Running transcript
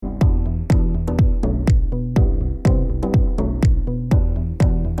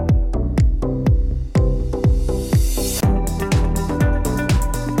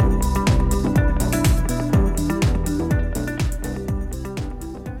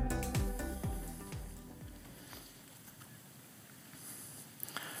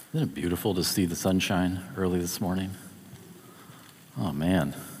Isn't it beautiful to see the sunshine early this morning? Oh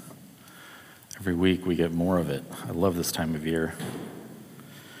man, every week we get more of it. I love this time of year.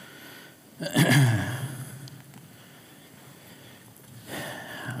 I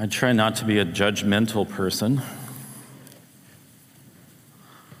try not to be a judgmental person,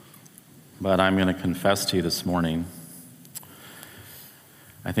 but I'm going to confess to you this morning,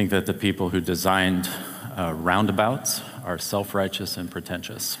 I think that the people who designed roundabouts are self-righteous and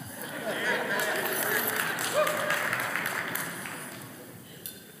pretentious.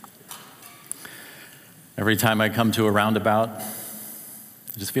 Every time I come to a roundabout,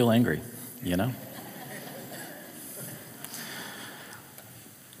 I just feel angry, you know?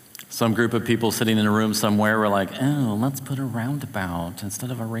 Some group of people sitting in a room somewhere were like, oh, let's put a roundabout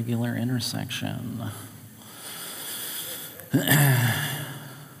instead of a regular intersection.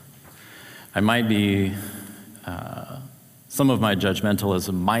 I might be, some of my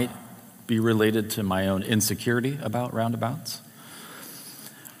judgmentalism might be related to my own insecurity about roundabouts.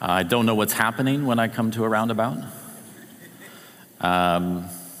 I don't know what's happening when I come to a roundabout. I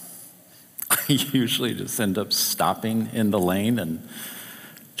usually just end up stopping in the lane and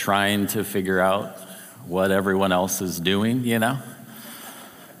trying to figure out what everyone else is doing, you know?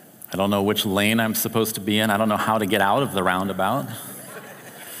 I don't know which lane I'm supposed to be in. I don't know how to get out of the roundabout.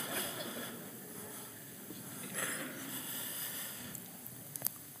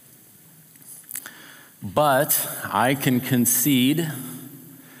 But I can concede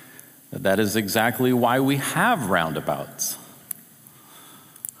that that is exactly why we have roundabouts.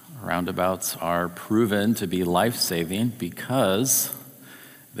 Roundabouts are proven to be life-saving because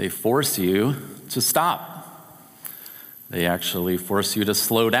they force you to stop. They actually force you to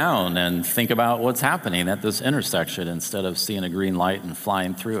slow down and think about what's happening at this intersection instead of seeing a green light and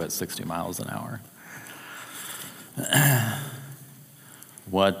flying through at 60 miles an hour.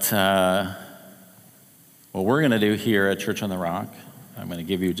 What we're going to do here at Church on the Rock, I'm going to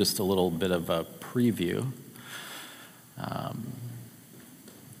give you just a little bit of a preview.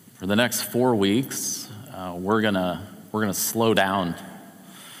 For the next 4 weeks, we're gonna slow down.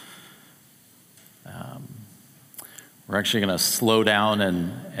 We're actually going to slow down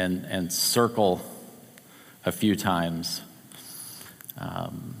and circle a few times.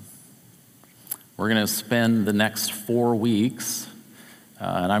 We're going to spend the next 4 weeks,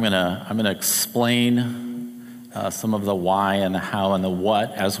 and I'm going to explain some of the why and the how and the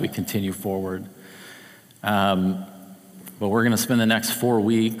what as we continue forward. But we're going to spend the next 4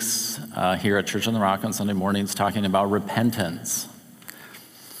 weeks here at Church on the Rock on Sunday mornings talking about repentance.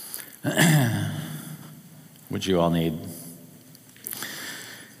 Which you all need.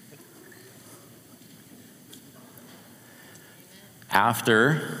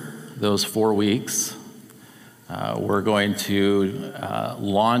 After those 4 weeks, we're going to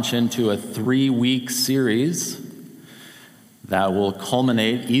launch into a 3-week series that will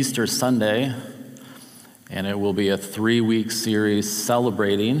culminate Easter Sunday, and it will be a 3-week series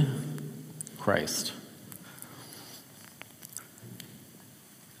celebrating Christ.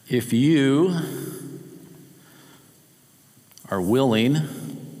 If you are willing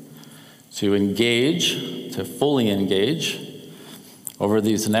to engage, to fully engage over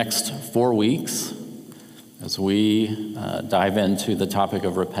these next 4 weeks as we dive into the topic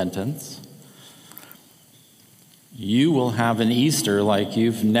of repentance, you will have an Easter like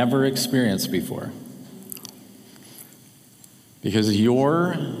you've never experienced before. Because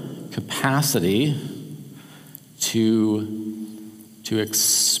your capacity to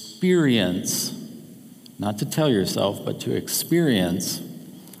experience, not to tell yourself, but to experience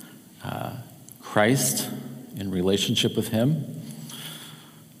Christ in relationship with Him,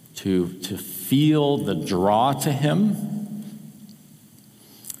 to feel the draw to Him,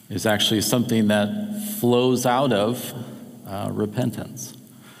 is actually something that flows out of repentance.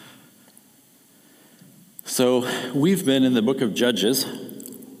 So we've been in the book of Judges.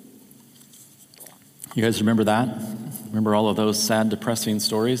 You guys remember that? Remember all of those sad, depressing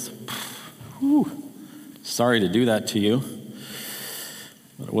stories? Whew. Sorry to do that to you,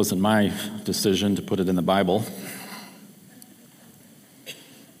 but it wasn't my decision to put it in the Bible.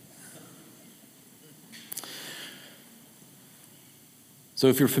 So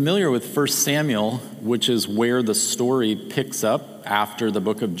if you're familiar with 1 Samuel, which is where the story picks up after the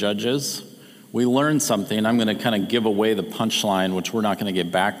book of Judges, we learn something. I'm going to kind of give away the punchline, which we're not going to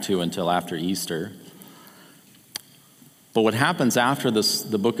get back to until after Easter. But what happens after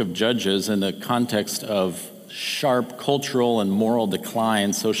the book of Judges in the context of sharp cultural and moral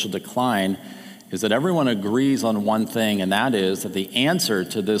decline, social decline, is that everyone agrees on one thing, and that is that the answer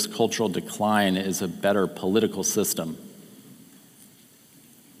to this cultural decline is a better political system.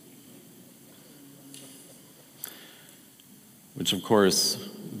 which of course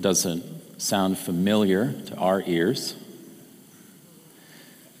doesn't sound familiar to our ears,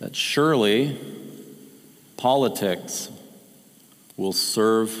 that surely politics will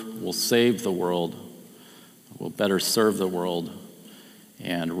save the world, will better serve the world,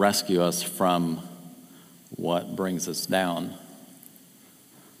 and rescue us from what brings us down.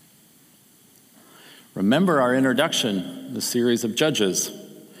 Remember our introduction, the series of Judges.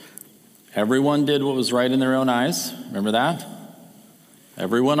 Everyone did what was right in their own eyes. Remember that?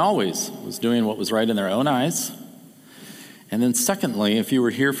 Everyone always was doing what was right in their own eyes. And then secondly, if you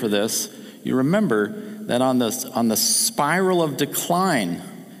were here for this, you remember that on the spiral of decline,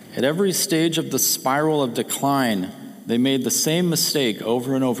 at every stage of the spiral of decline, they made the same mistake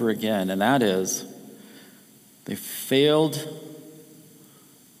over and over again, and that is they failed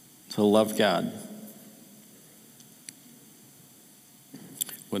to love God.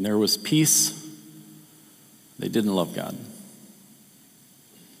 When there was peace, they didn't love God.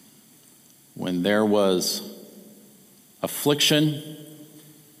 When there was affliction,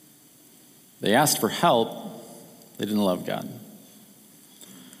 they asked for help, they didn't love God.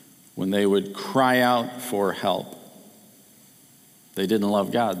 When they would cry out for help, they didn't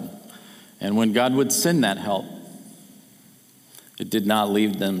love God. And when God would send that help, it did not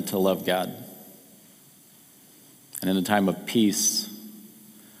lead them to love God. And in a time of peace,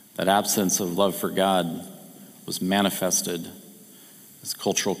 that absence of love for God was manifested as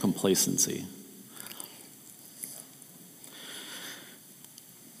cultural complacency.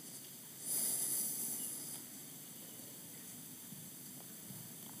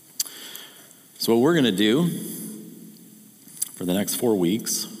 So what we're going to do for the next 4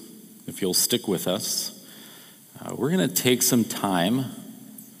 weeks, if you'll stick with us, we're going to take some time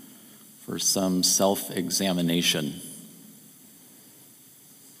for some self-examination.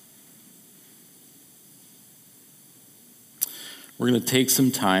 We're going to take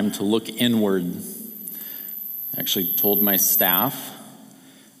some time to look inward. I actually told my staff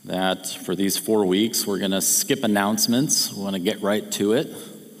that for these 4 weeks, we're going to skip announcements. We want to get right to it.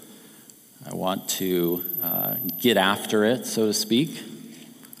 I want to get after it, so to speak.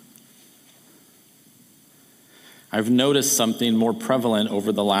 I've noticed something more prevalent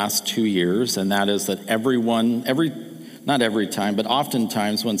over the last 2 years, and that is that not every time, but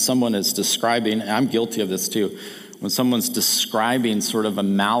oftentimes when someone is describing, and I'm guilty of this too, when someone's describing sort of a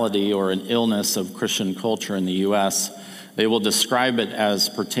malady or an illness of Christian culture in the U.S., they will describe it as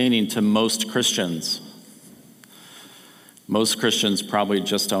pertaining to most Christians. Most Christians probably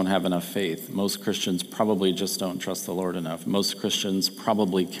just don't have enough faith. Most Christians probably just don't trust the Lord enough. Most Christians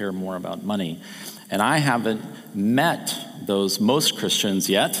probably care more about money. And I haven't met those most Christians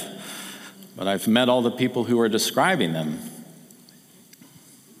yet, but I've met all the people who are describing them.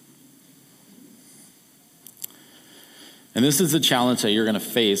 And this is a challenge that you're going to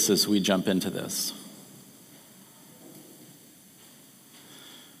face as we jump into this.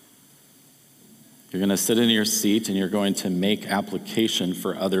 You're going to sit in your seat and you're going to make application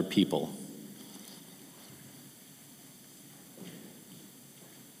for other people.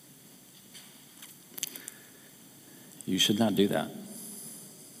 You should not do that.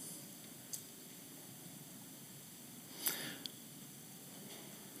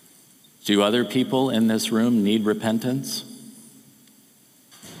 Do other people in this room need repentance?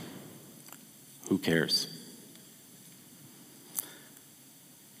 Who cares?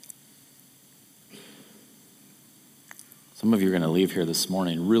 Some of you are going to leave here this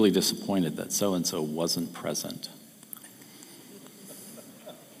morning really disappointed that so-and-so wasn't present.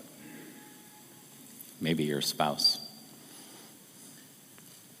 Maybe your spouse.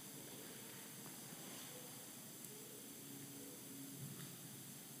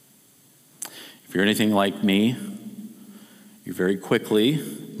 If you're anything like me, you very quickly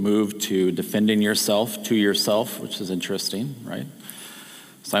move to defending yourself to yourself, which is interesting, right?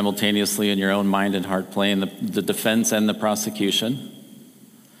 Simultaneously in your own mind and heart playing the defense and the prosecution.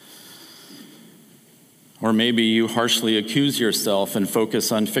 Or maybe you harshly accuse yourself and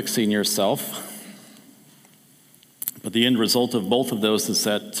focus on fixing yourself. But the end result of both of those is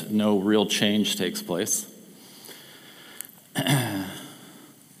that no real change takes place.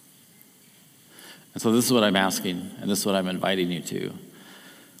 And so this is what I'm asking, and this is what I'm inviting you to,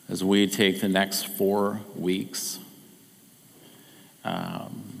 as we take the next 4 weeks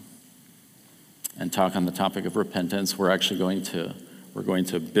and talk on the topic of repentance. We're actually going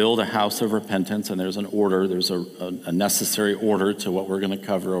to build a house of repentance, and there's an order, there's a necessary order to what we're going to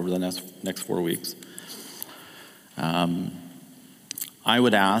cover over the next 4 weeks. I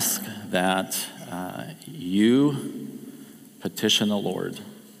would ask that you petition the Lord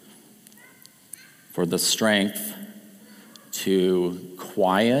for the strength to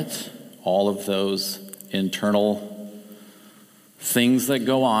quiet all of those internal things that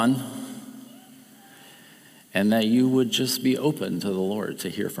go on, and that you would just be open to the Lord to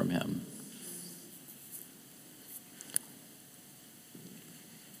hear from him.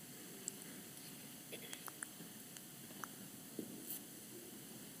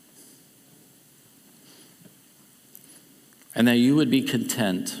 And that you would be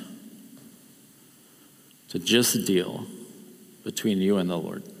content to just deal between you and the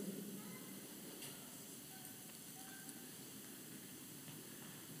Lord.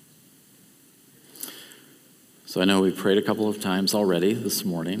 So I know we prayed a couple of times already this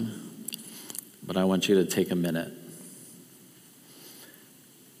morning, but I want you to take a minute.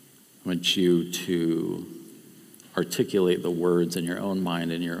 I want you to articulate the words in your own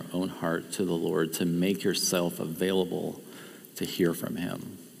mind and your own heart to the Lord, to make yourself available to hear from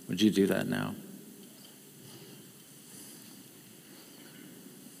him. Would you do that now?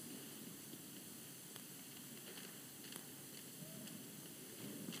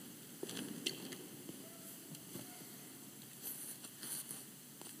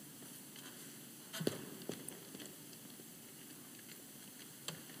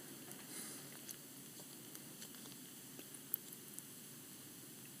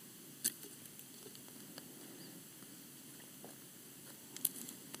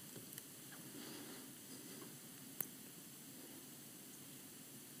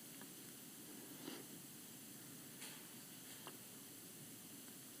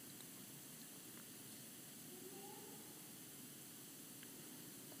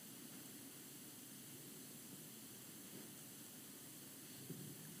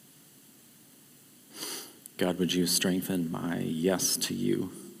 God, would you strengthen my yes to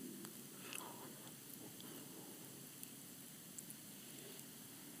you?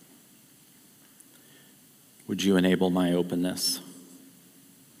 Would you enable my openness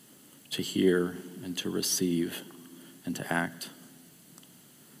to hear and to receive and to act?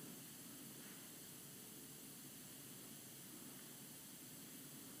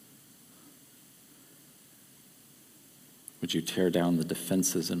 Would you tear down the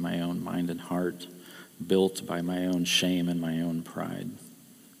defenses in my own mind and heart, built by my own shame and my own pride,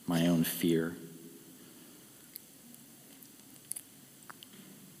 my own fear?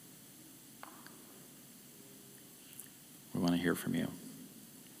 We want to hear from you.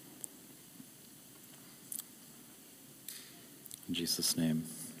 In Jesus' name.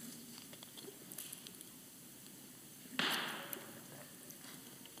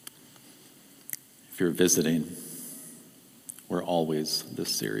 If you're visiting, we're always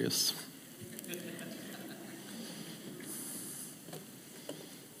this serious.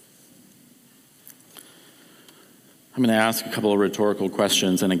 I'm going to ask a couple of rhetorical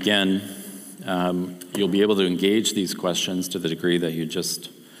questions, and again, you'll be able to engage these questions to the degree that you just,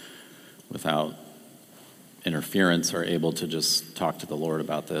 without interference, are able to just talk to the Lord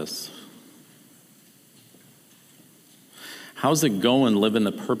about this. How's it going living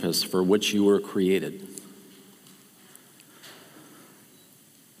the purpose for which you were created?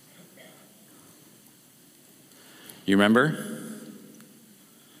 You remember?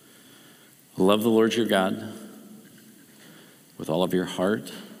 Love the Lord your God with all of your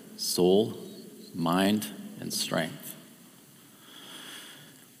heart, soul, mind, and strength.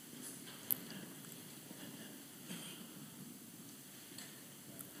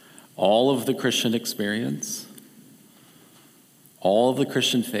 All of the Christian experience, all of the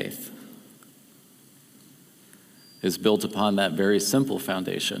Christian faith is built upon that very simple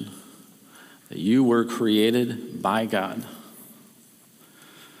foundation, that you were created by God,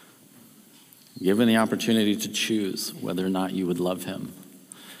 given the opportunity to choose whether or not you would love him,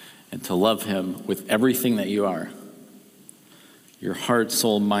 and to love him with everything that you are, your heart,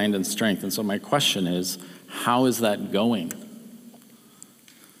 soul, mind, and strength. And so my question is, how is that going?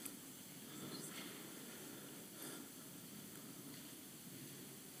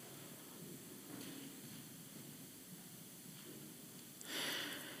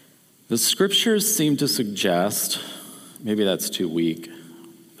 The scriptures seem to suggest, maybe that's too weak,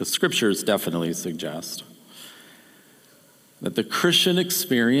 the scriptures definitely suggest that the Christian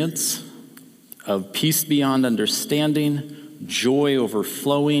experience of peace beyond understanding, joy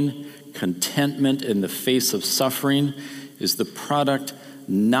overflowing, contentment in the face of suffering is the product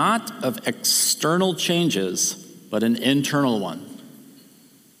not of external changes, but an internal one.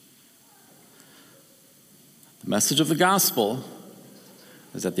 The message of the gospel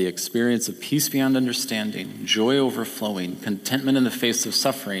is that the experience of peace beyond understanding, joy overflowing, contentment in the face of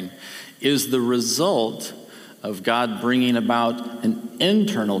suffering is the result of God bringing about an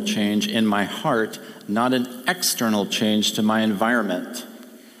internal change in my heart, not an external change to my environment.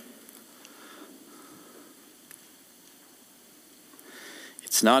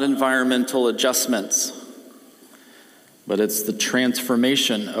 It's not environmental adjustments, but it's the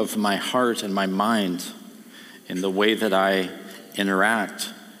transformation of my heart and my mind in the way that I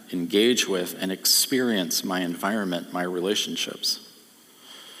interact, engage with, and experience my environment, my relationships.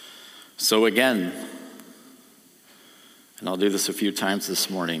 So again, and I'll do this a few times this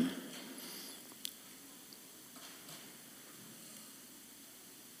morning,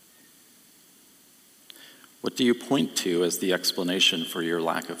 what do you point to as the explanation for your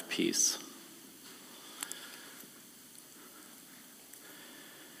lack of peace?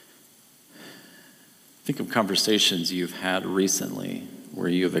 Think of conversations you've had recently where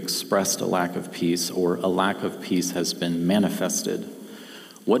you've expressed a lack of peace or a lack of peace has been manifested.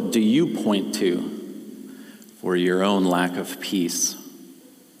 What do you point to for your own lack of peace?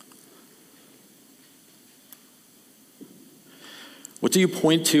 What do you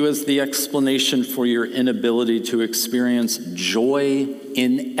point to as the explanation for your inability to experience joy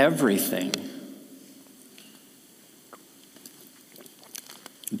in everything?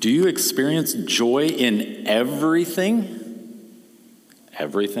 Do you experience joy in everything?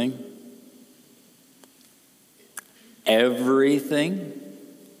 Everything? Everything?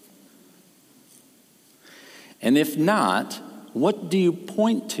 And if not, what do you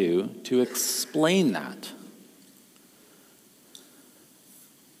point to explain that?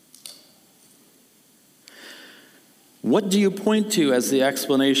 What do you point to as the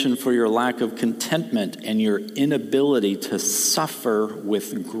explanation for your lack of contentment and your inability to suffer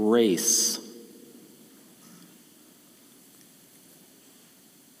with grace?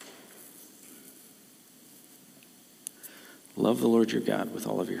 Love the Lord your God with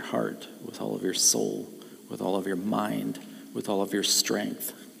all of your heart, with all of your soul, with all of your mind, with all of your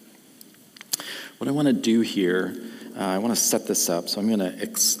strength. What I want to do here, I want to set this up. So I'm going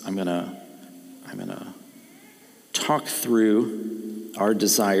to talk through our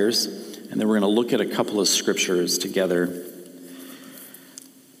desires, and then we're going to look at a couple of scriptures together.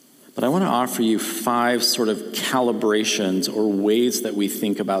 But I want to offer you 5 sort of calibrations or ways that we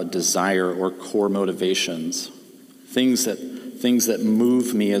think about desire or core motivations, things that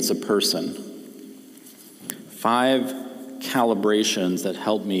move me as a person. 5 calibrations that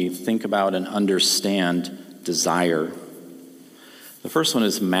help me think about and understand desire. The first one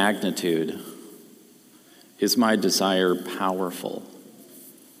is magnitude. Is my desire powerful?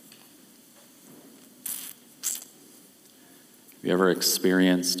 Have you ever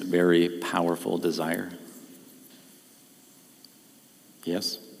experienced very powerful desire?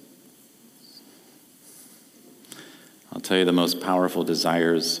 Yes? I'll tell you the most powerful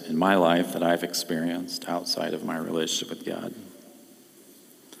desires in my life that I've experienced outside of my relationship with God.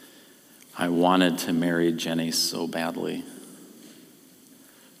 I wanted to marry Jenny so badly.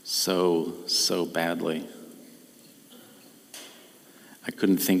 So badly. I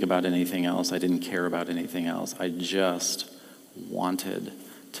couldn't think about anything else. I didn't care about anything else. I just wanted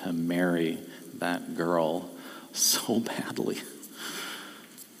to marry that girl so badly.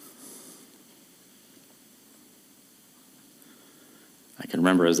 I can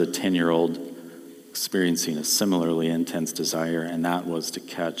remember as a 10-year-old experiencing a similarly intense desire, and that was to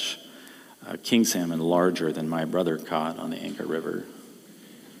catch a king salmon larger than my brother caught on the Inca River.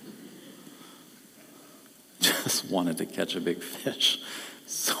 Just wanted to catch a big fish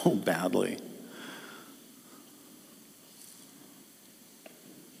so badly.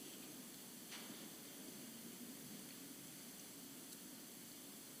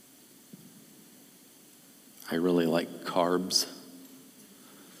 I really like carbs.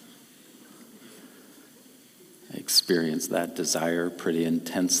 I experienced that desire pretty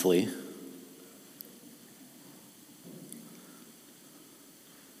intensely.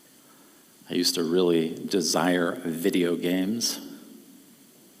 I used to really desire video games.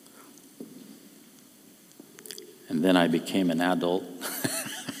 And then I became an adult.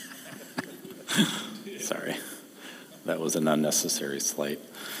 Sorry, that was an unnecessary slight.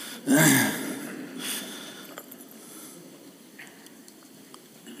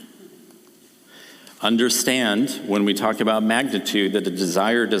 Understand, when we talk about magnitude, that a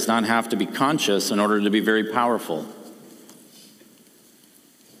desire does not have to be conscious in order to be very powerful.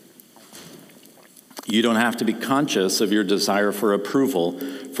 You don't have to be conscious of your desire for approval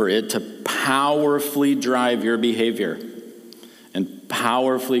for it to powerfully drive your behavior and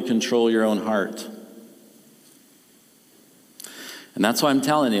powerfully control your own heart. And that's why I'm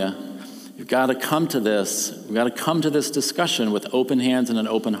telling you, We've got to come to this. We've got to come to this discussion with open hands and an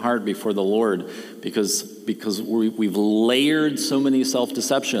open heart before the Lord, because we've layered so many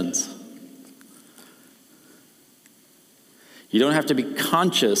self-deceptions. You don't have to be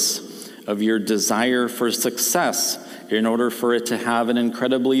conscious of your desire for success in order for it to have an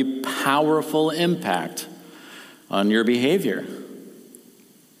incredibly powerful impact on your behavior.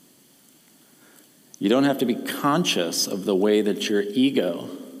 You don't have to be conscious of the way that your ego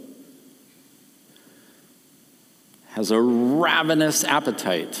has a ravenous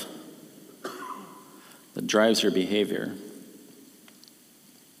appetite that drives your behavior.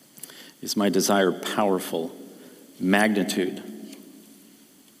 Is my desire powerful? Magnitude.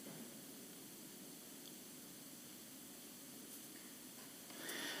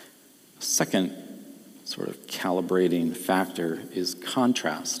 Second sort of calibrating factor is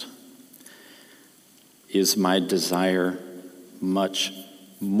contrast. Is my desire much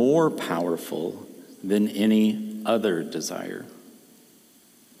more powerful than any other desire?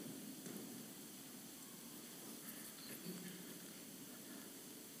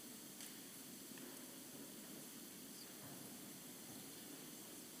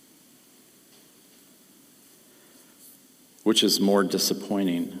 Which is more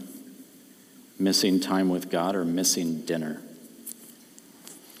disappointing, missing time with God or missing dinner?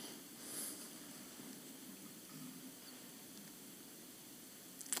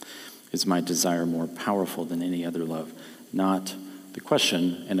 Is my desire more powerful than any other love? Not the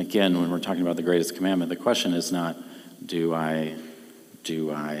question, and again, when we're talking about the greatest commandment, the question is not, do I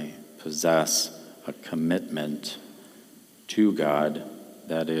possess a commitment to God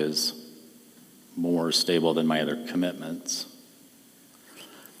that is more stable than my other commitments?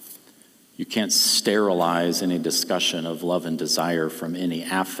 You can't sterilize any discussion of love and desire from any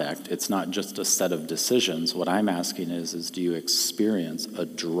affect. It's not just a set of decisions. What I'm asking is do you experience a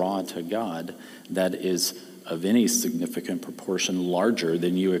draw to God that is of any significant proportion larger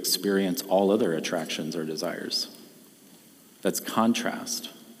than you experience all other attractions or desires? That's contrast.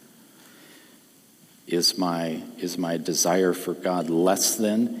 Is my desire for God less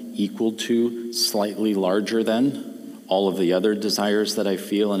than, equal to, slightly larger than all of the other desires that I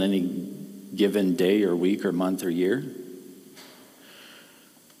feel in any given day or week or month or year?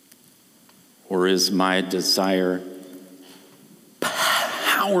 Or is my desire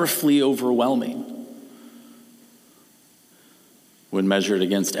powerfully overwhelming when measured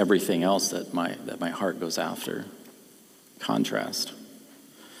against everything else that my heart goes after? Contrast.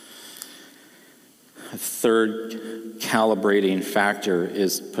 A third calibrating factor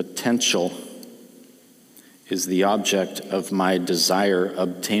is potential. Is the object of my desire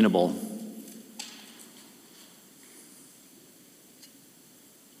obtainable?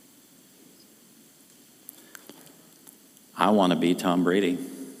 I want to be Tom Brady.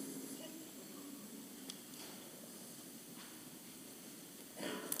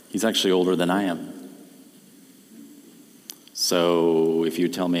 He's actually older than I am. So if you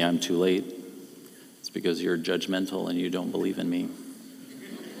tell me I'm too late, it's because you're judgmental and you don't believe in me.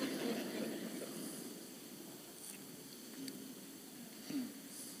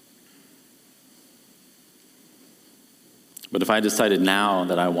 But if I decided now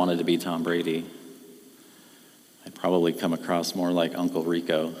that I wanted to be Tom Brady, I'd probably come across more like Uncle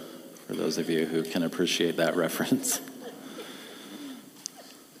Rico, for those of you who can appreciate that reference.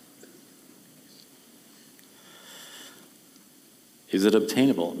 Is it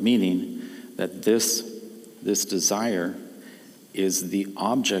obtainable? Meaning that this desire, is the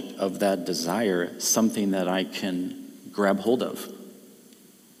object of that desire something that I can grab hold of?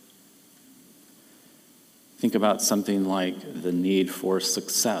 Think about something like the need for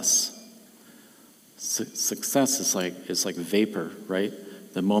success. Success is like vapor, right?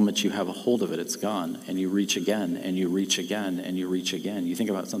 The moment you have a hold of it, it's gone, and you reach again, and you reach again, and you reach again. You think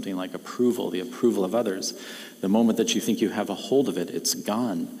about something like approval, the approval of others. The moment that you think you have a hold of it, it's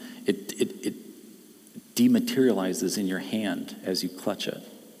gone. It dematerializes in your hand as you clutch it.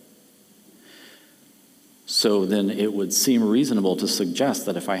 So then it would seem reasonable to suggest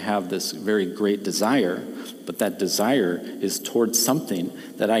that if I have this very great desire, but that desire is towards something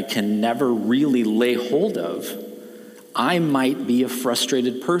that I can never really lay hold of, I might be a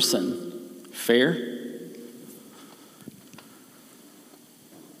frustrated person. Fair?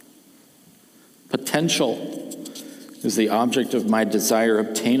 Potential. Is the object of my desire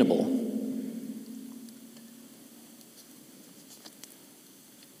obtainable?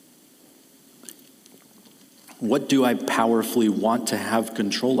 What do I powerfully want to have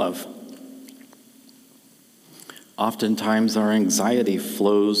control of? Oftentimes our anxiety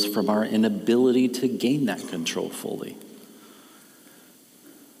flows from our inability to gain that control fully.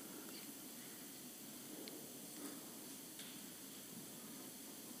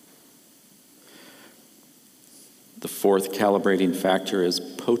 The fourth calibrating factor is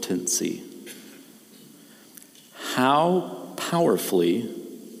potency. How powerfully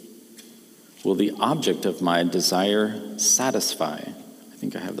will the object of my desire satisfy? I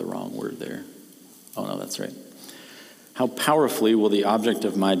think I have the wrong word there. Oh, no, that's right. How powerfully will the object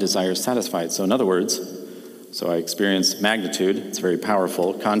of my desire satisfy it? So in other words, I experience magnitude. It's very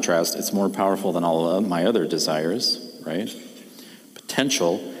powerful. Contrast, it's more powerful than all of my other desires, right?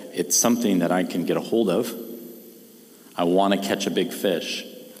 Potential, it's something that I can get a hold of. I want to catch a big fish.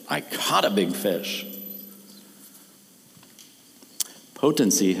 I caught a big fish.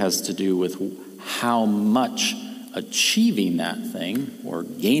 Potency has to do with how much achieving that thing or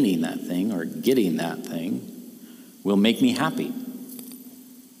gaining that thing or getting that thing will make me happy.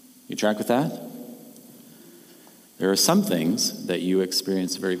 You track with that? There are some things that you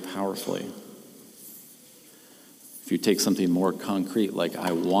experience very powerfully. If you take something more concrete, like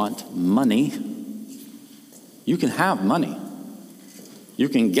I want money, you can have money. You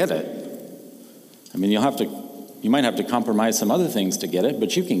can get it. I mean, you might have to compromise some other things to get it,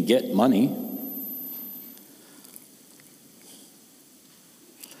 but you can get money.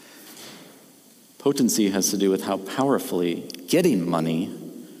 Potency has to do with how powerfully getting money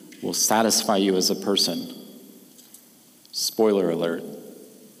will satisfy you as a person. Spoiler alert,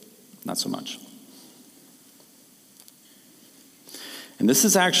 not so much. And this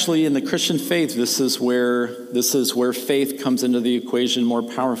is actually in the Christian faith, this is where faith comes into the equation more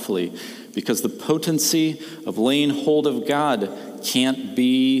powerfully, because the potency of laying hold of God can't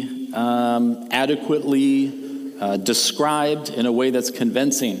be adequately described in a way that's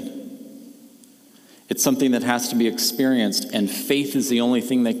convincing. It's something that has to be experienced, and faith is the only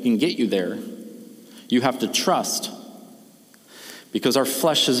thing that can get you there. You have to trust. Because our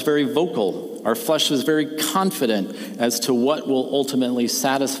flesh is very vocal. Our flesh is very confident as to what will ultimately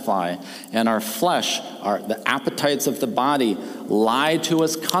satisfy. And our flesh, the appetites of the body, lie to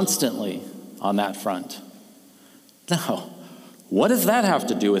us constantly on that front. Now, what does that have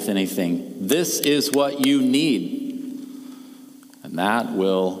to do with anything? This is what you need. And that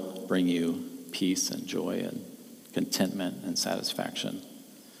will bring you peace and joy and contentment and satisfaction.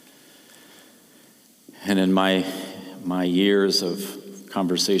 And in my years of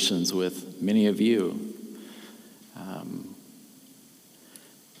conversations with many of you,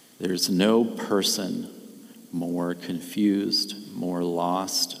 there's no person more confused, more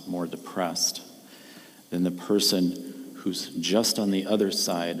lost, more depressed than the person who's just on the other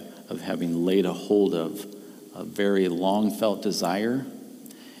side of having laid a hold of a very long-felt desire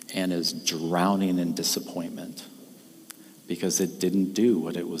and is drowning in disappointment because it didn't do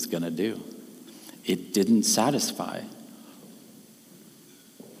what it was going to do. It didn't satisfy.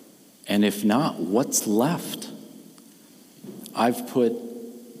 And if not, what's left? I've put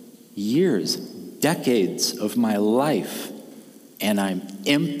years, decades of my life, and I'm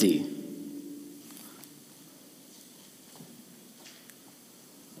empty.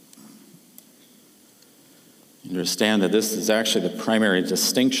 You understand that this is actually the primary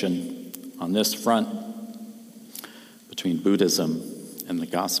distinction on this front between Buddhism and the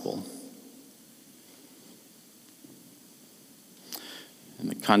gospel. In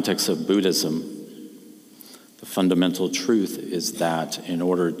the context of Buddhism, the fundamental truth is that in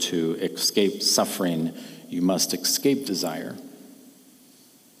order to escape suffering, you must escape desire.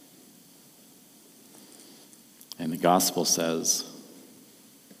 And the gospel says,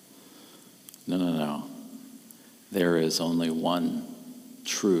 no. There is only one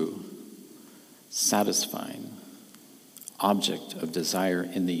true, satisfying object of desire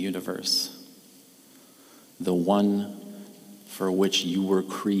in the universe. The one for which you were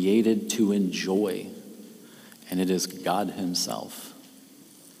created to enjoy, and it is God Himself.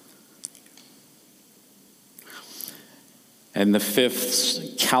 And the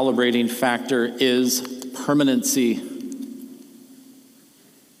fifth calibrating factor is permanency.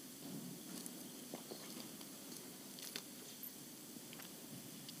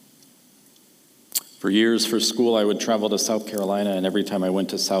 For years, for school, I would travel to South Carolina, and every time I went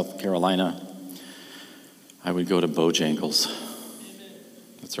to South Carolina, I would go to Bojangles.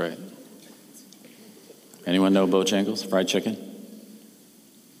 That's right. Anyone know Bojangles? Fried chicken?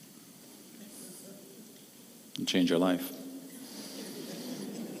 It'll change your life.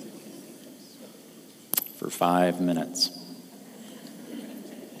 For 5 minutes.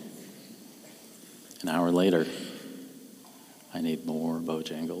 An hour later, I need more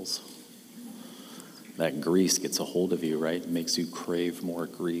Bojangles. That grease gets a hold of you, right? It makes you crave more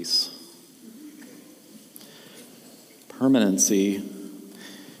grease. Permanency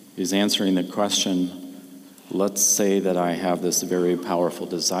is answering the question, let's say that I have this very powerful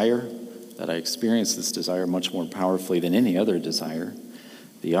desire that I experience this desire much more powerfully than any other desire.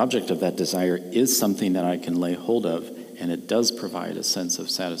 The object of that desire is something that I can lay hold of, and it does provide a sense of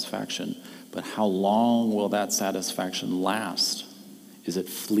satisfaction. But how long will that satisfaction last? Is it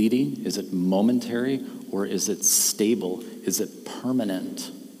fleeting? Is it momentary? Or is it stable? Is it permanent?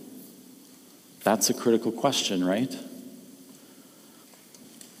 That's a critical question, right?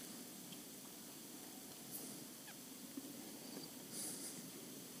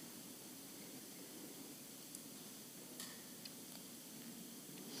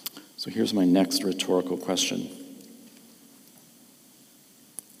 So here's my next rhetorical question.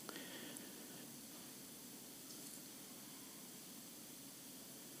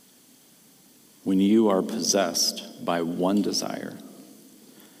 When you are possessed by one desire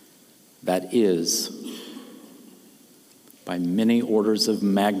that is by many orders of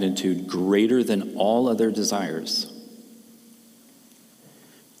magnitude greater than all other desires,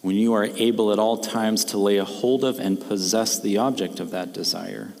 when you are able at all times to lay a hold of and possess the object of that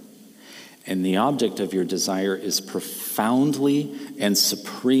desire, and the object of your desire is profoundly and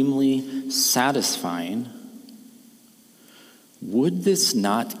supremely satisfying, would this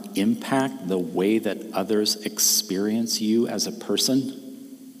not impact the way that others experience you as a person?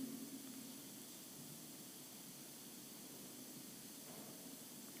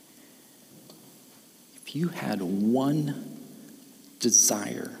 If you had one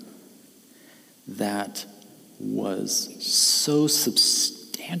desire that was so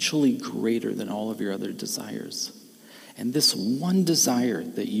substantially greater than all of your other desires, and this one desire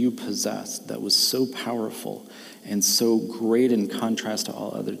that you possessed that was so powerful and so great in contrast to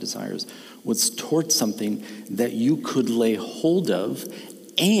all other desires was towards something that you could lay hold of,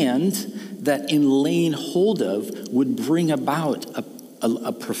 and that in laying hold of would bring about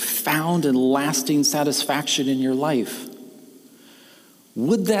a profound and lasting satisfaction in your life,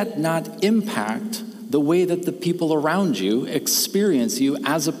 would that not impact the way that the people around you experience you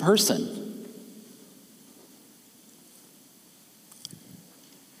as a person?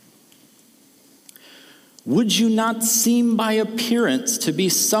 Would you not seem by appearance to be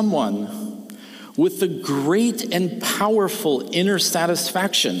someone with a great and powerful inner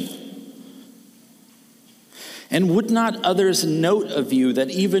satisfaction? And would not others note of you that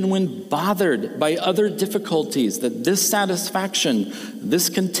even when bothered by other difficulties, that this satisfaction, this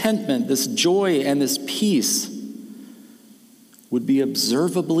contentment, this joy, and this peace would be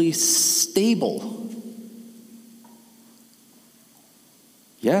observably stable?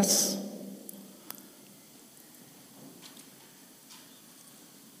 Yes?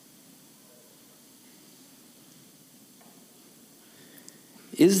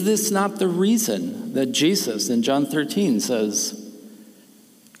 Is this not the reason that Jesus in John 13 says,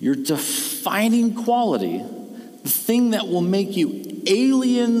 your defining quality, the thing that will make you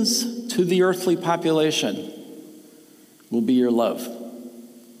aliens to the earthly population, will be your love?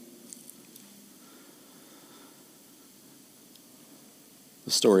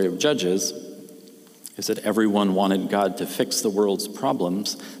 The story of Judges is that everyone wanted God to fix the world's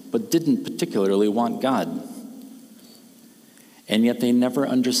problems, but didn't particularly want God. And yet they never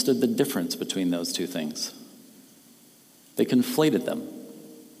understood the difference between those two things. They conflated them.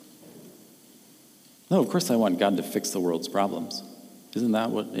 No, of course I want God to fix the world's problems. Isn't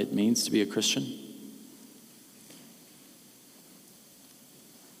that what it means to be a Christian?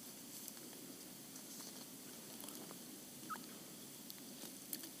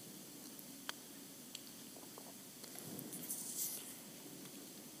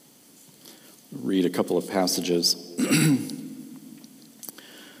 Read a couple of passages.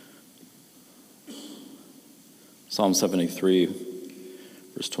 Psalm 73,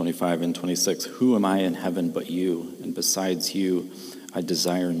 verse 25 and 26. Who am I in heaven but you? And besides you, I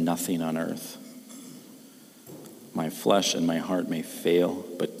desire nothing on earth. My flesh and my heart may fail,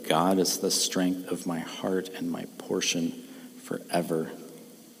 but God is the strength of my heart and my portion forever.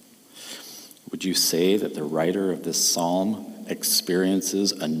 Would you say that the writer of this psalm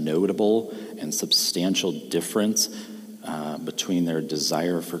experiences a notable and substantial difference between their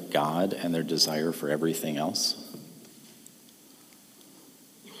desire for God and their desire for everything else?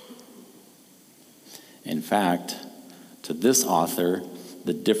 In fact, to this author,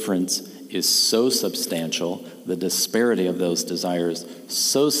 the difference is so substantial, the disparity of those desires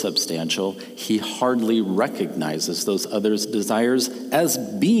so substantial, he hardly recognizes those others' desires as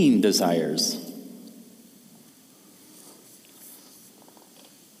being desires.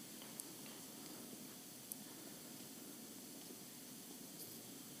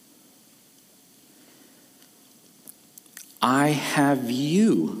 I have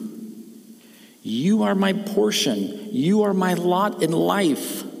you. You are my portion. You are my lot in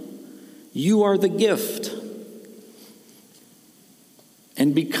life. You are the gift.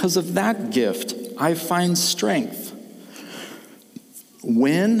 And because of that gift, I find strength.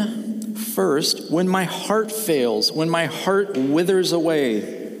 When my heart fails, when my heart withers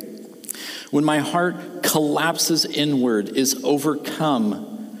away, when my heart collapses inward, is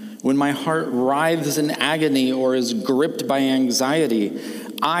overcome, when my heart writhes in agony or is gripped by anxiety,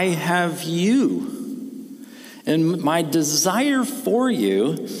 I have you. And my desire for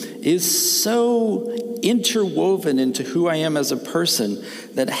you is so interwoven into who I am as a person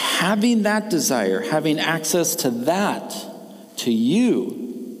that having that desire, having access to that, to you,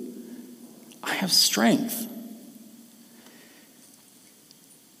 I have strength.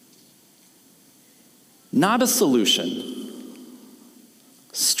 Not a solution.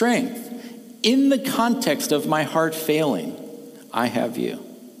 Strength. In the context of my heart failing, I have you.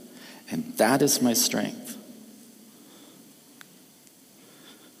 And that is my strength.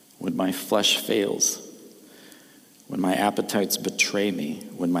 When my flesh fails, when my appetites betray me,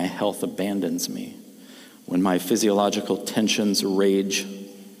 when my health abandons me, when my physiological tensions rage,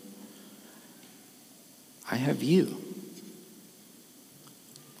 I have you.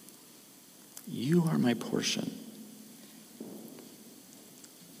 You are my portion.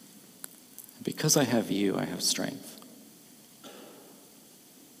 Because I have you, I have strength.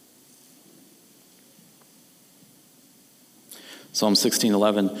 Psalm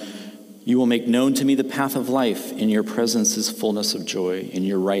 16:11, you will make known to me the path of life. In your presence is fullness of joy. In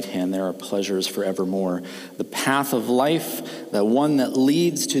your right hand there are pleasures forevermore. The path of life, that one that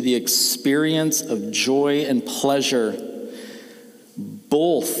leads to the experience of joy and pleasure,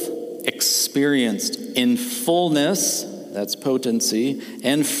 both experienced in fullness, that's potency,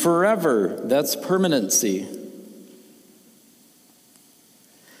 and forever, that's permanency.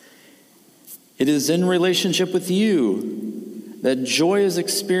 It is in relationship with you that joy is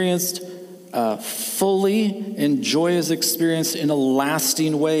experienced fully, and joy is experienced in a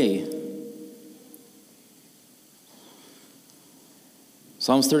lasting way.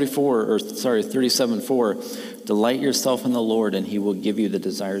 Psalms 37:4, delight yourself in the Lord, and he will give you the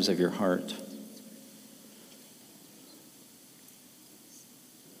desires of your heart.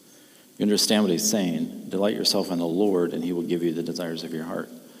 You understand what he's saying? Delight yourself in the Lord, and he will give you the desires of your heart.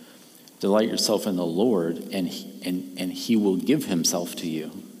 Delight yourself in the Lord, and he will give himself to you.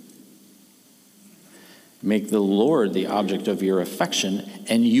 Make the Lord the object of your affection,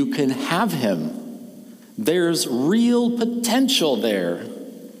 and you can have him. There's real potential there.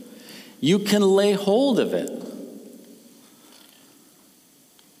 You can lay hold of it.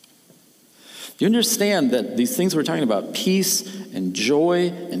 You understand that these things we're talking about, peace and joy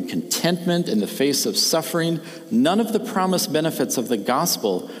and contentment in the face of suffering, none of the promised benefits of the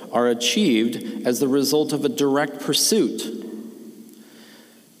gospel are achieved as the result of a direct pursuit.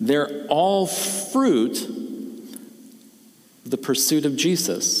 They're all fruit of the pursuit of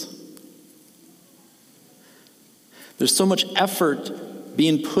Jesus. There's so much effort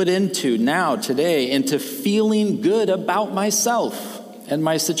being put into now, today, into feeling good about myself and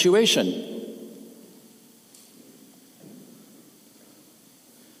my situation.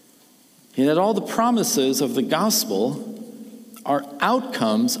 And that all the promises of the gospel are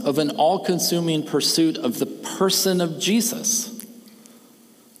outcomes of an all-consuming pursuit of the person of Jesus,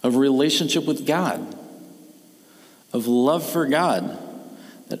 of relationship with God, of love for God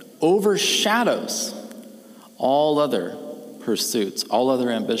that overshadows all other pursuits, all other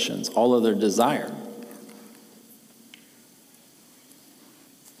ambitions, all other desire.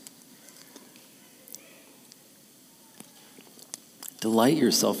 Delight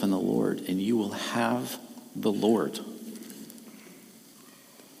yourself in the Lord, and you will have the Lord.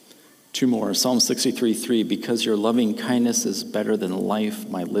 Two more. Psalm 63:3, because your loving kindness is better than life,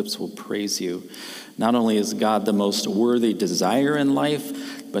 my lips will praise you. Not only is God the most worthy desire in life,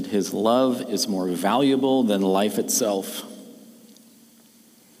 but his love is more valuable than life itself.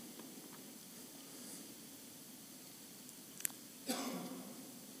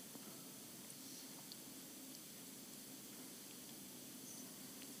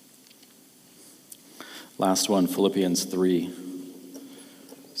 Last one, Philippians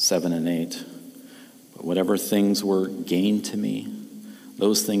 3:7-8. But whatever things were gain to me,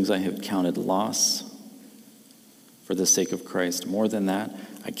 those things I have counted loss for the sake of Christ. More than that,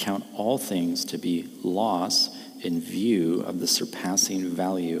 I count all things to be loss in view of the surpassing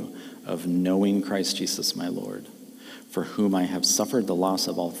value of knowing Christ Jesus my Lord, for whom I have suffered the loss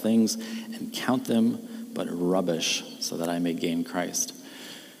of all things and count them but rubbish so that I may gain Christ.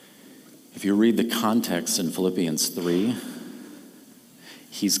 If you read the context in Philippians 3,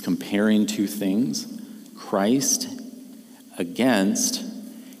 he's comparing two things: Christ against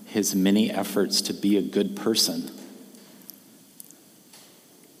his many efforts to be a good person.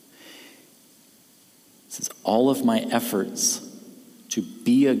 It says, all of my efforts to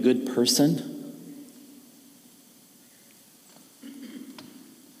be a good person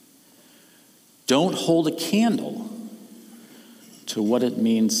don't hold a candle to what it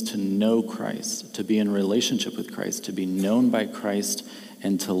means to know Christ, to be in relationship with Christ, to be known by Christ,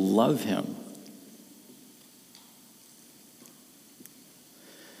 and to love him.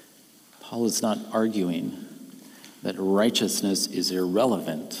 Paul is not arguing that righteousness is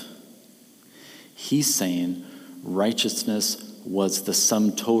irrelevant. He's saying righteousness was the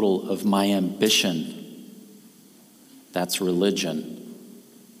sum total of my ambition. That's religion.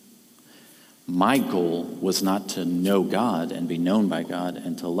 My goal was not to know God and be known by God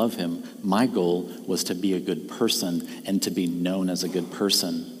and to love him. My goal was to be a good person and to be known as a good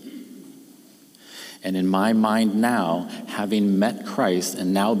person. And in my mind now, having met Christ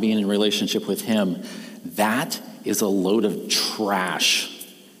and now being in relationship with him, that is a load of trash.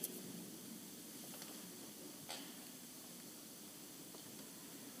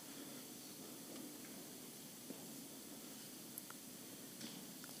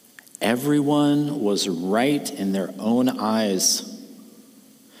 Everyone was right in their own eyes.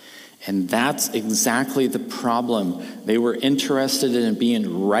 And that's exactly the problem. They were interested in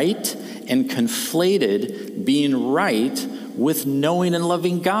being right and conflated being right with knowing and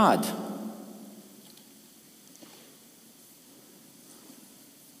loving God.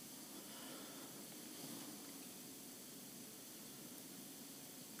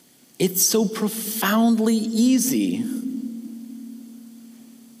 It's so profoundly easy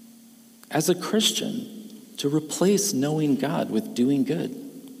as a Christian to replace knowing God with doing good.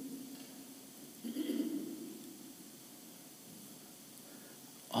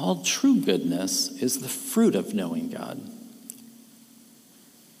 All true goodness is the fruit of knowing God.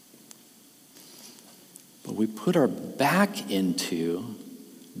 But we put our back into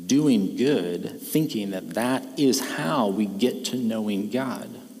doing good, thinking that that is how we get to knowing God.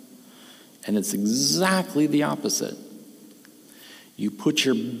 And it's exactly the opposite. You put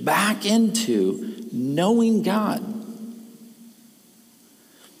your back into knowing God.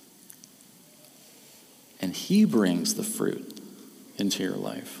 And he brings the fruit into your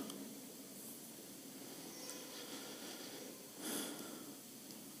life.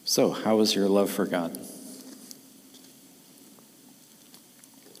 So, how is your love for God?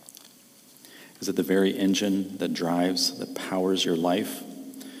 Is it the very engine that drives, that powers your life?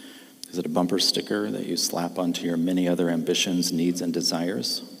 Is it a bumper sticker that you slap onto your many other ambitions, needs, and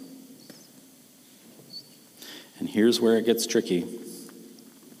desires? And here's where it gets tricky.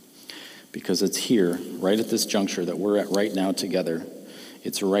 Because it's here, right at this juncture that we're at right now together.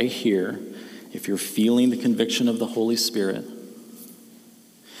 It's right here. If you're feeling the conviction of the Holy Spirit,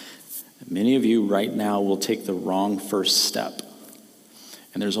 many of you right now will take the wrong first step.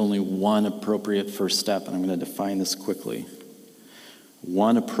 And there's only one appropriate first step, and I'm going to define this quickly.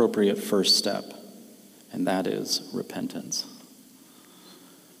 One appropriate first step, and that is repentance.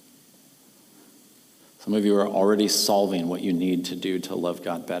 Some of you are already solving what you need to do to love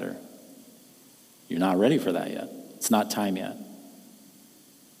God better. You're not ready for that yet. It's not time yet.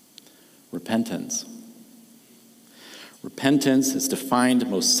 Repentance. Repentance is defined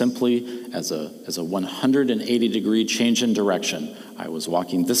most simply as a 180-degree change in direction. I was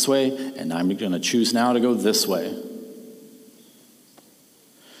walking this way, and I'm going to choose now to go this way.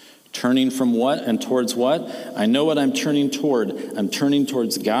 Turning from what and towards what? I know what I'm turning toward. I'm turning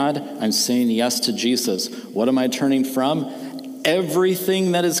towards God. I'm saying yes to Jesus. What am I turning from?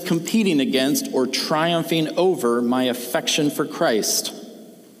 Everything that is competing against or triumphing over my affection for Christ.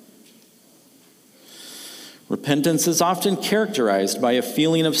 Repentance is often characterized by a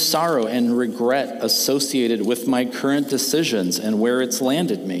feeling of sorrow and regret associated with my current decisions and where it's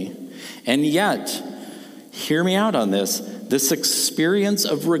landed me. And yet, hear me out on this. This experience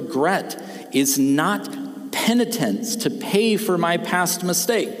of regret is not penitence to pay for my past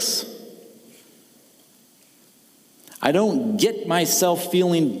mistakes. I don't get myself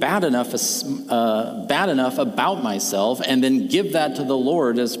feeling bad enough about myself and then give that to the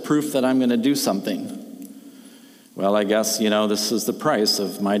Lord as proof that I'm going to do something. Well, I guess, this is the price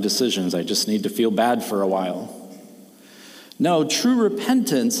of my decisions. I just need to feel bad for a while. No, true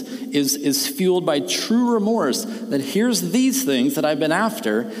repentance is fueled by true remorse that here's these things that I've been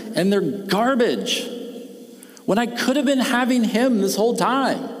after, and they're garbage. When I could have been having him this whole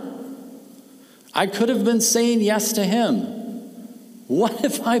time. I could have been saying yes to him. What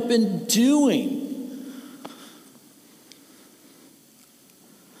have I been doing?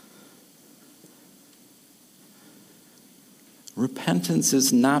 Repentance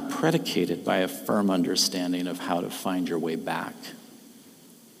is not predicated by a firm understanding of how to find your way back.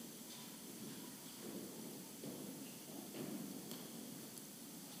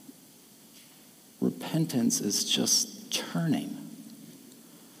 Repentance is just turning.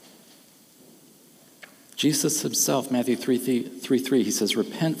 Jesus himself, Matthew 3:3, he says,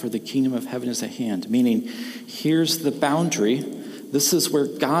 repent, for the kingdom of heaven is at hand. Meaning, here's the boundary. This is where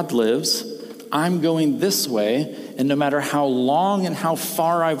God lives. I'm going this way. And no matter how long and how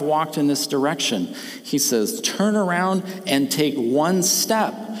far I've walked in this direction, he says, turn around and take one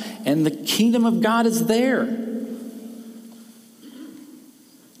step. And the kingdom of God is there.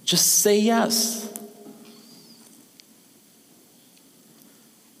 Just say yes.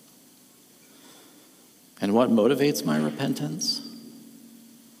 And what motivates my repentance?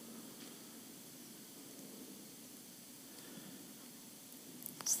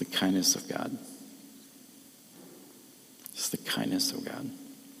 It's the kindness of God. It's the kindness of God.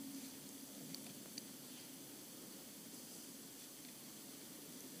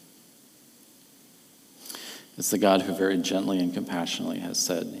 It's the God who very gently and compassionately has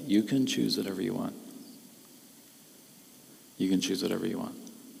said, you can choose whatever you want. You can choose whatever you want.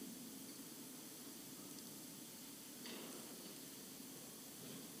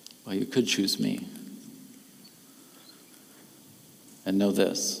 Well, you could choose me. And know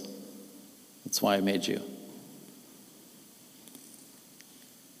this. That's why I made you.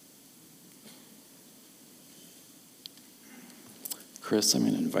 Chris, I'm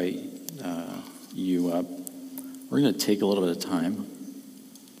going to invite you up. We're going to take a little bit of time.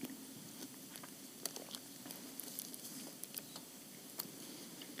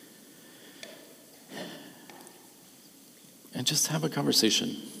 And just have a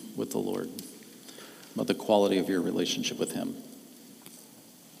conversation with the Lord about the quality of your relationship with him.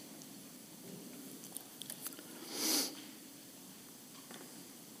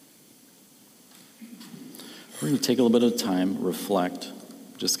 We're going to take a little bit of time, reflect.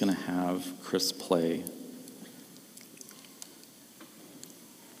 I'm just going to have Chris play.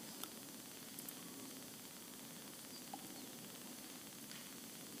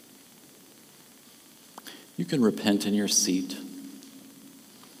 You can repent in your seat.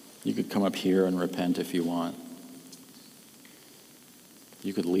 You could come up here and repent if you want.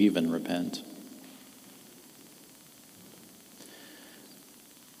 You could leave and repent.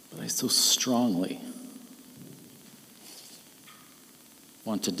 But I so strongly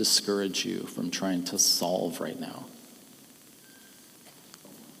want to discourage you from trying to solve right now.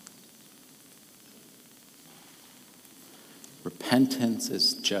 Repentance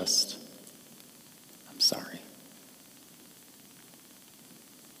is just, I'm sorry.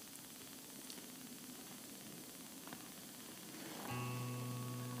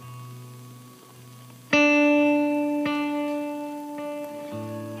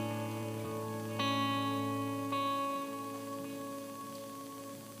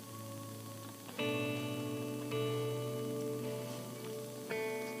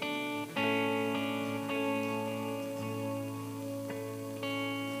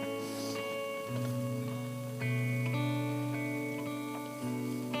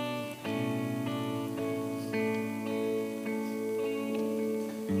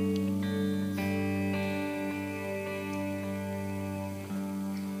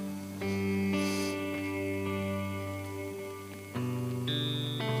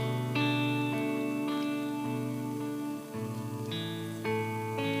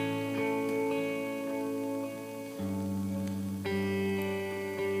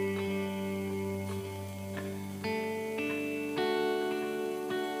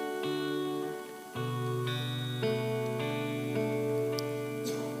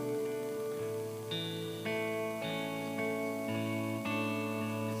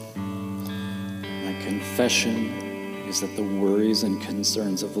 Confession is that the worries and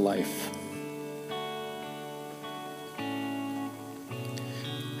concerns of life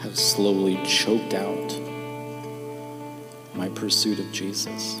have slowly choked out my pursuit of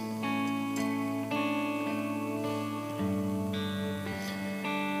Jesus.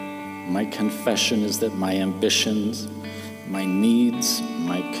 My confession is that my ambitions, my needs,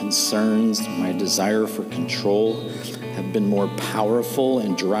 my concerns, my desire for control have been more powerful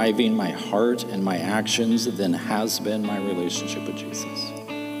in driving my heart and my actions than has been my relationship with Jesus.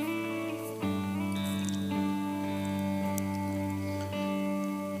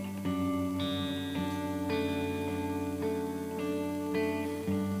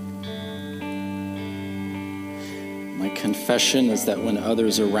 My confession is that when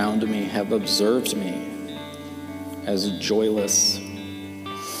others around me have observed me as joyless,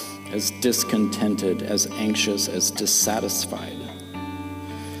 as discontented, as anxious, as dissatisfied.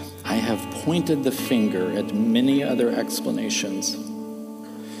 I have pointed the finger at many other explanations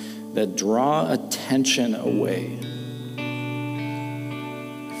that draw attention away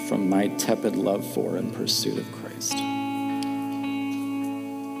from my tepid love for and pursuit of Christ.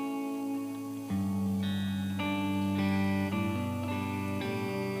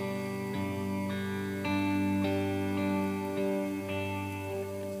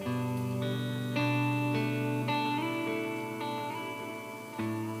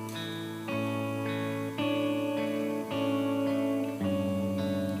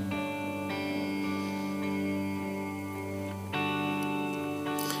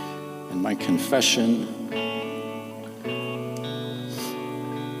 My confession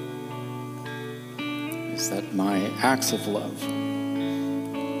is that my acts of love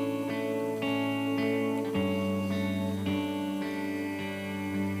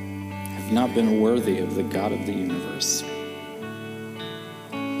have not been worthy of the God of the universe.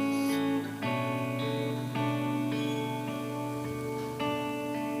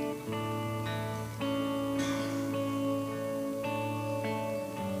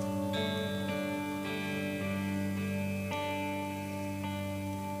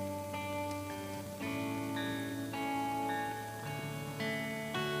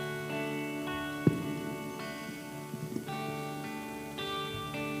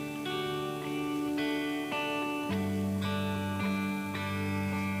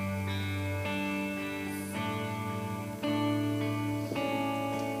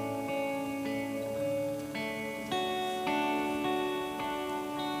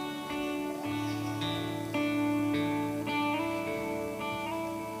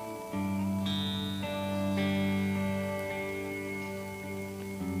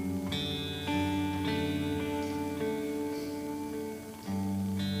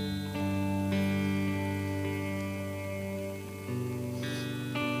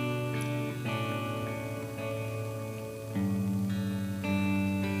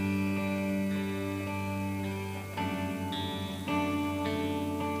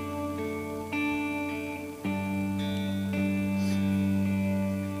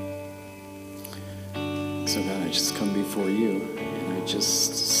 So God, I just come before you and I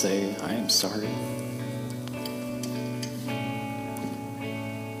just say, I am sorry.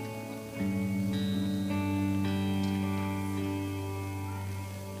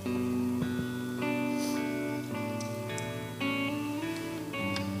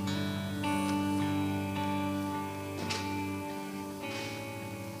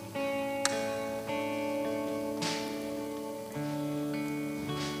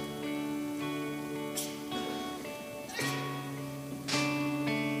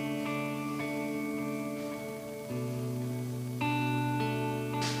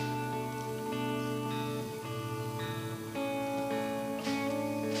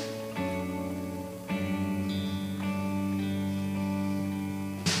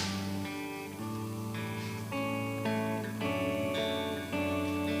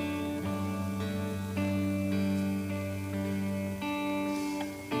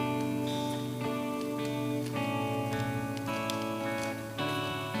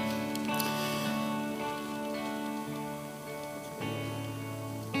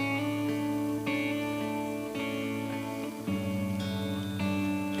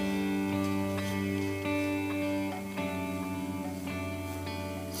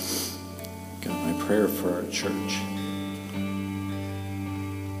 Prayer for our church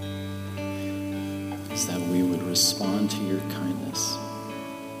is that we would respond to your kindness,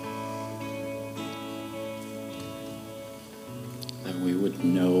 that we would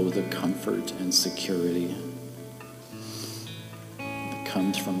know the comfort and security that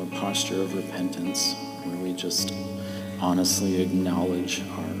comes from a posture of repentance where we just honestly acknowledge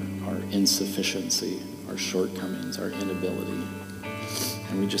our insufficiency, our shortcomings, our inability,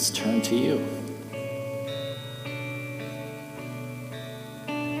 and we just turn to you.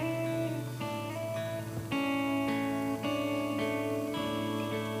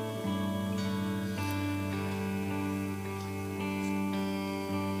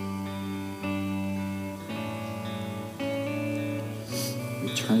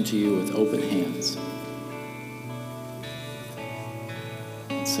 Turn to you with open hands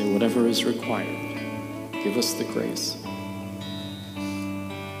and say, whatever is required, give us the grace.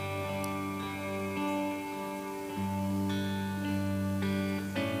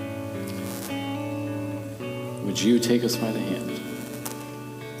 Would you take us by the hand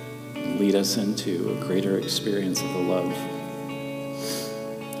and lead us into a greater experience of the love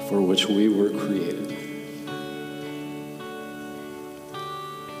for which we were created?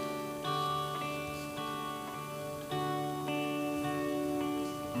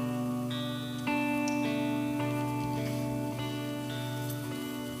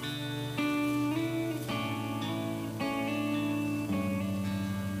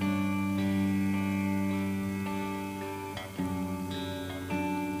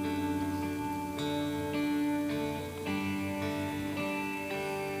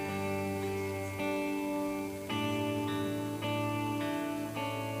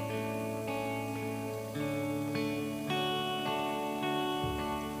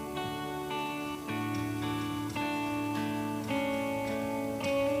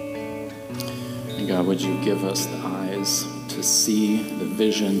 God, would you give us the eyes to see, the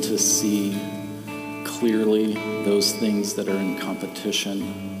vision to see clearly those things that are in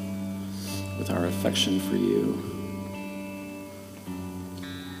competition with our affection for you.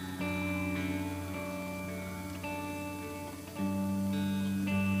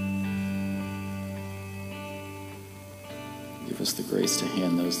 Give us the grace to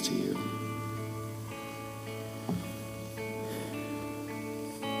hand those to you.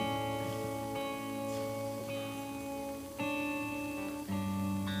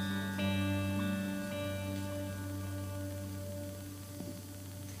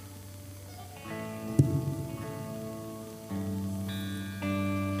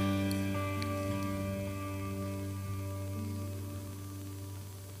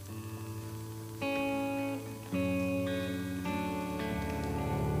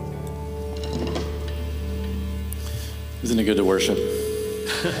 Isn't it good to worship?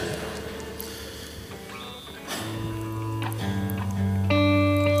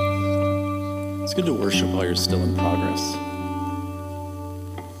 It's good to worship while you're still in progress.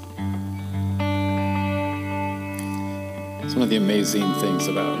 It's one of the amazing things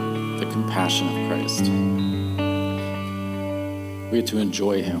about the compassion of Christ. We get to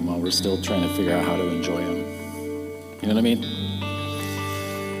enjoy him while we're still trying to figure out how to enjoy him. You know what I mean?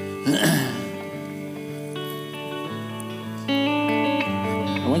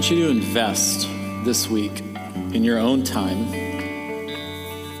 I want you to invest this week in your own time.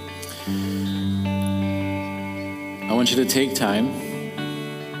 I want you to take time.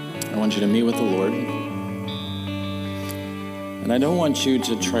 I want you to meet with the Lord. And I don't want you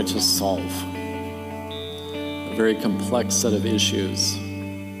to try to solve a very complex set of issues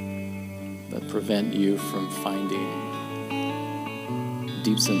that prevent you from finding a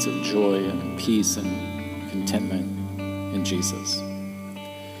deep sense of joy and peace and contentment in Jesus.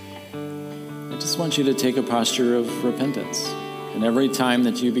 I just want you to take a posture of repentance. And every time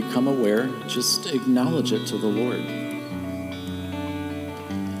that you become aware, just acknowledge it to the Lord.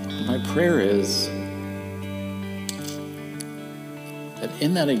 And my prayer is that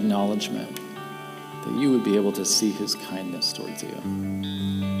in that acknowledgement, that you would be able to see his kindness towards you.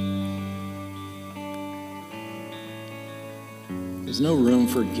 There's no room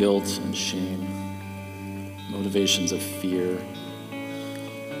for guilt and shame, motivations of fear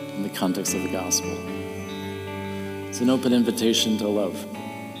in the context of the gospel. It's an open invitation to love.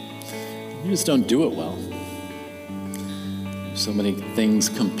 You just don't do it well. There's so many things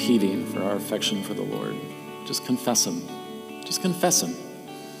competing for our affection for the Lord. Just confess him. Just confess him.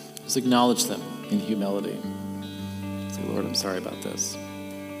 Just acknowledge them in humility. Say, Lord, I'm sorry about this.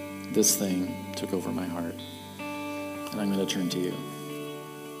 This thing took over my heart, and I'm going to turn to you.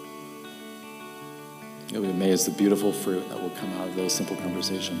 You'll be amazed at the beautiful fruit that will come out of those simple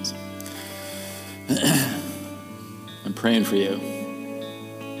conversations. I'm praying for you.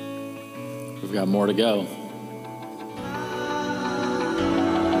 We've got more to go.